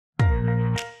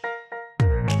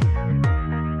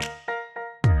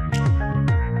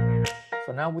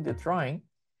now with the drawing,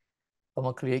 I'm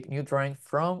gonna create new drawing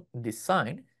from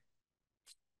design.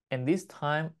 And this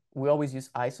time we always use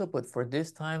ISO, but for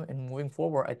this time and moving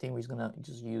forward, I think we're gonna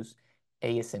just use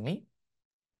ASME,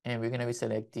 and we're gonna be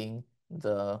selecting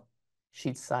the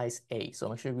sheet size A. So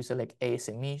make sure we select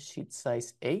ASME sheet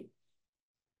size A,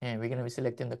 and we're gonna be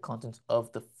selecting the contents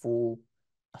of the full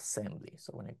assembly.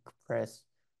 So when I press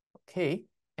OK,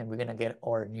 and we're gonna get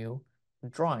our new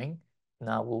drawing.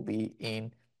 Now we'll be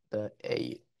in the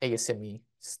ASME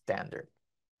standard.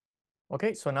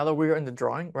 Okay, so now that we're in the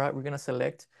drawing, right, we're gonna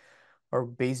select our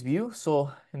base view.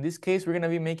 So in this case, we're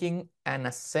gonna be making an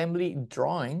assembly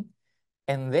drawing,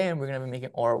 and then we're gonna be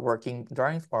making our working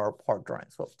drawings or our part drawing.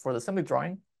 So for the assembly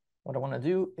drawing, what I wanna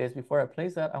do is before I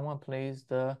place that, I wanna place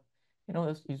the,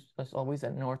 as always,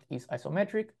 a northeast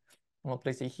isometric. I'm gonna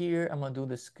place it here. I'm gonna do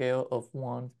the scale of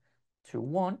 1 to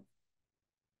 1.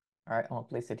 All right, I'm gonna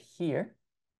place it here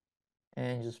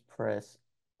and just press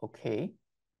OK.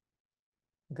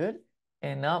 Good.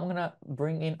 And now I'm gonna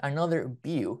bring in another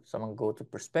view. So I'm gonna go to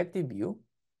perspective view,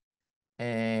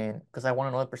 and because I want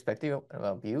another perspective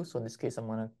view. So in this case, I'm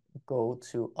gonna go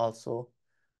to also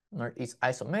northeast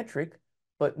isometric,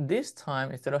 but this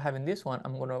time, instead of having this one,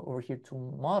 I'm gonna over here to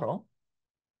model.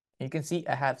 You can see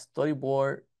I have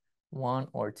storyboard 1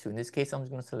 or 2. In this case, I'm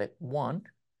just gonna select 1.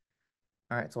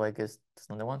 All right, so I guess that's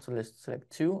not the one. So let's select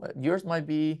 2. Yours might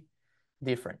be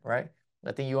different, right?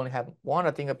 I think you only have 1.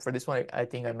 I think for this one, I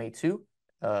think I made 2.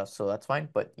 So that's fine.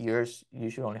 But yours, you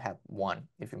should only have 1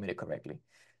 if you made it correctly.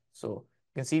 So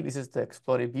you can see this is the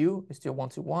exploded view. It's still 1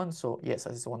 to 1. So yes,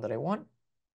 this is the one that I want.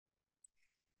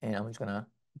 And I'm just gonna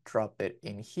drop it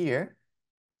in here,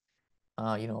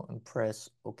 and press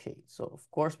OK. So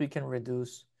of course we can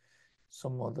reduce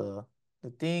some of the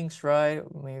things, right?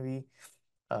 Maybe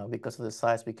because of the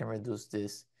size, we can reduce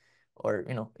this, or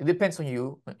it depends on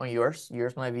yours.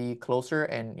 Yours might be closer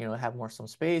and have some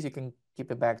space. You can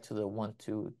keep it back to the 1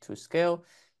 to 2 scale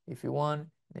if you want. In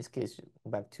this case,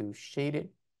 back to shaded.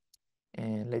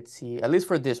 And let's see, at least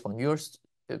for this one, yours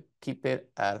keep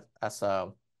it as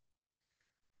a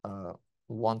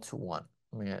 1 to 1.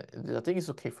 I mean, I think it's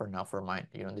okay for now for mine.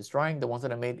 This drawing, the ones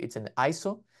that I made, it's in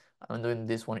ISO. I'm doing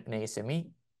this one in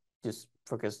ASME, just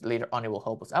because later on it will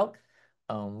help us out.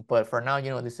 But for now,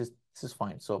 this is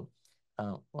fine. So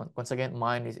once again,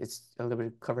 mine it's a little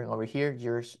bit covering over here.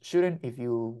 Yours shouldn't if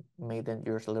you made them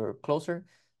yours a little closer.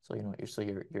 So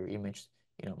your image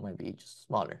might be just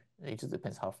smaller. It just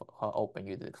depends how open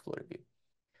you did the exploded view.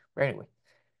 But anyway,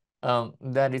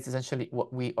 that is essentially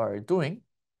what we are doing.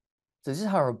 So this is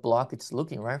how our block is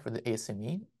looking, right, for the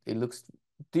ASME. It looks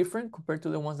different compared to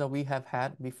the ones that we have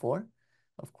had before.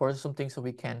 Of course, some things that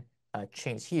we can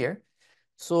change here.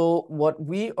 So what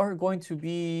we are going to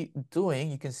be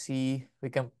doing, you can see we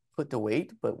can put the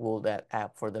weight, but we'll that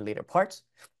add for the later parts.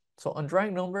 So on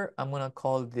drawing number, I'm gonna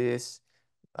call this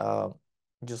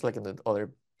just like in the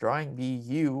other drawing,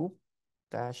 BU-ME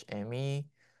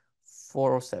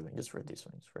 407, just for this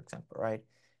one, for example, right?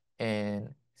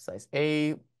 And size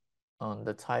A. On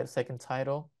the second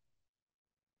title,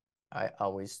 I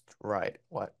always write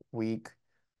week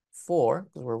 4,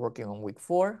 because we're working on week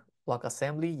 4. Block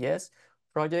assembly, yes.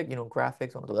 Project,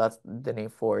 graphics. So that's the name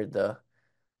for the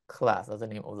class. That's the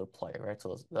name of the player, right?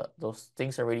 So those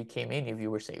things already came in if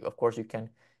you were saved. Of course, you can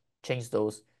change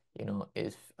those,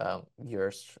 if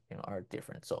yours, are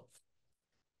different. So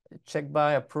check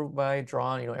by, approved by,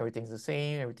 drawn, everything's the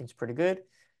same. Everything's pretty good.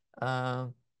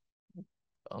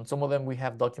 On some of them, we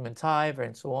have document type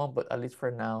and so on, but at least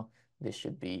for now, this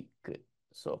should be good.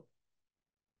 So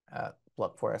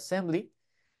block for assembly.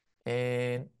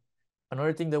 And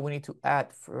another thing that we need to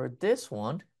add for this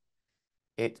one,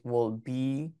 it will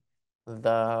be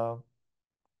the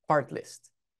part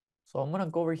list. So I'm gonna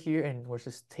go over here and where's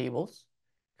this tables,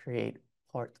 create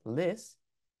part list.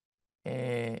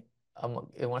 And I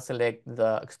want to select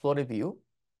the exploded view,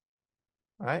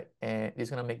 all right? And it's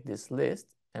gonna make this list.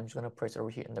 I'm just gonna press over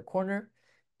here in the corner.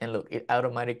 And look, it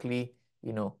automatically,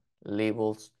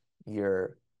 labels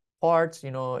your parts.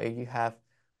 If you have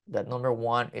that number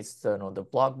 1, it's the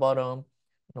block bottom.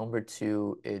 Number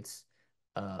 2, it's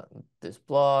this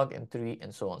block, and 3,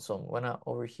 and so on. So I'm gonna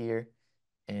over here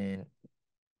and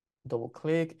double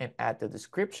click and add the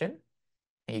description.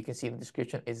 And you can see the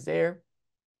description is there.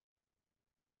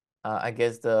 I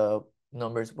guess the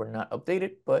numbers were not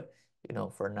updated, but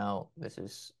for now, this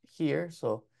is here.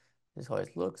 So this is how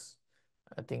it looks.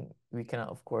 I think we can,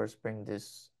 of course, bring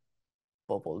this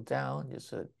bubble down just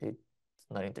so it's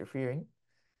not interfering,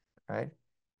 right?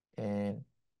 And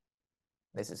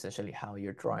this is essentially how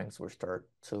your drawings will start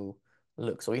to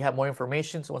look. So we have more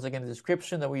information. So once again, the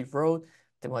description that we wrote,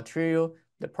 the material,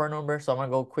 the part number. So I'm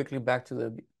gonna go quickly back to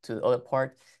the other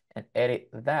part and edit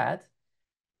that.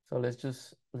 So let's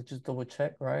just double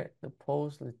check, right? The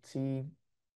post, let's see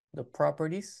the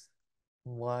properties,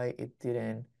 why it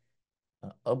didn't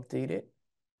update it.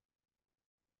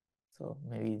 So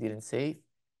maybe it didn't save.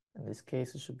 In this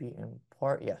case, it should be in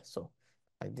part. Yeah, so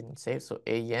I didn't save. So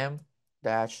AM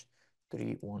dash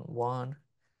 311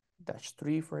 dash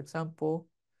 3, for example.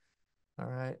 All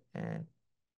right, and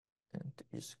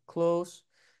just close.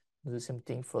 Do the same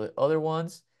thing for the other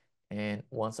ones. And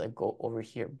once I go over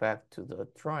here back to the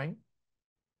drawing,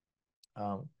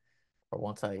 or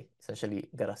once I essentially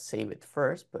gotta save it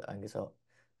first, but I guess I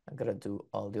gotta do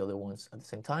all the other ones at the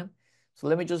same time. So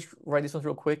let me just write this one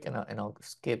real quick, and I'll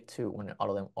skip to when all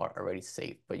of them are already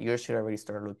saved. But yours should already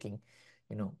start looking,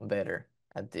 better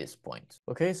at this point.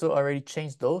 Okay, so I already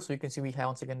changed those. So you can see we have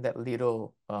once again that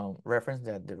little reference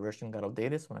that the version got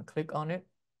updated. So I'm gonna click on it,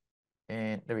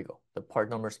 and there we go. The part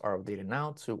numbers are updated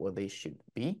now to what they should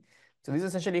be. So this is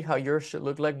essentially how yours should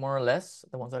look like, more or less.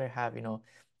 The ones that I have,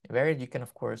 varied. You can,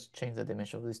 of course, change the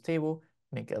dimension of this table,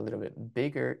 make it a little bit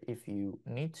bigger if you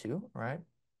need to, right?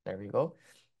 There we go.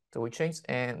 So we changed,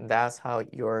 and that's how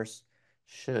yours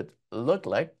should look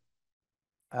like.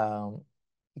 You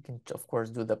can, of course,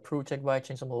 do the proof check by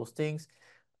change some of those things.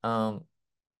 Um,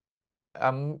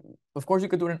 of course, you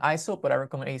could do it in ISO, but I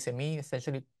recommend ASME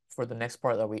essentially for the next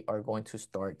part that we are going to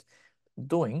start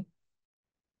doing.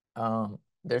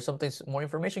 There's some things, more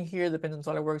information here, depends on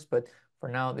SolidWorks, but for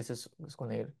now, this is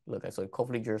going to look like, so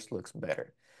hopefully yours looks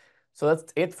better. So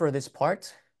that's it for this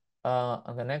part.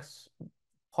 On the next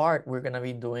part, we're going to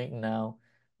be doing now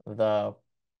the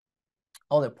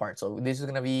other part. So this is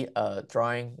going to be a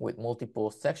drawing with multiple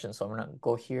sections. So I'm going to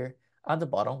go here at the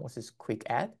bottom, which is quick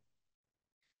add.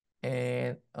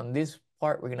 And on this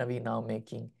part, we're going to be now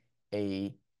making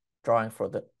a drawing for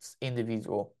the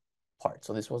individual part.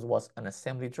 So this was an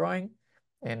assembly drawing,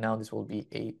 and now this will be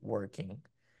a working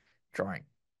drawing.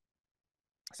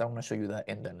 So I'm going to show you that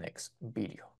in the next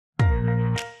video.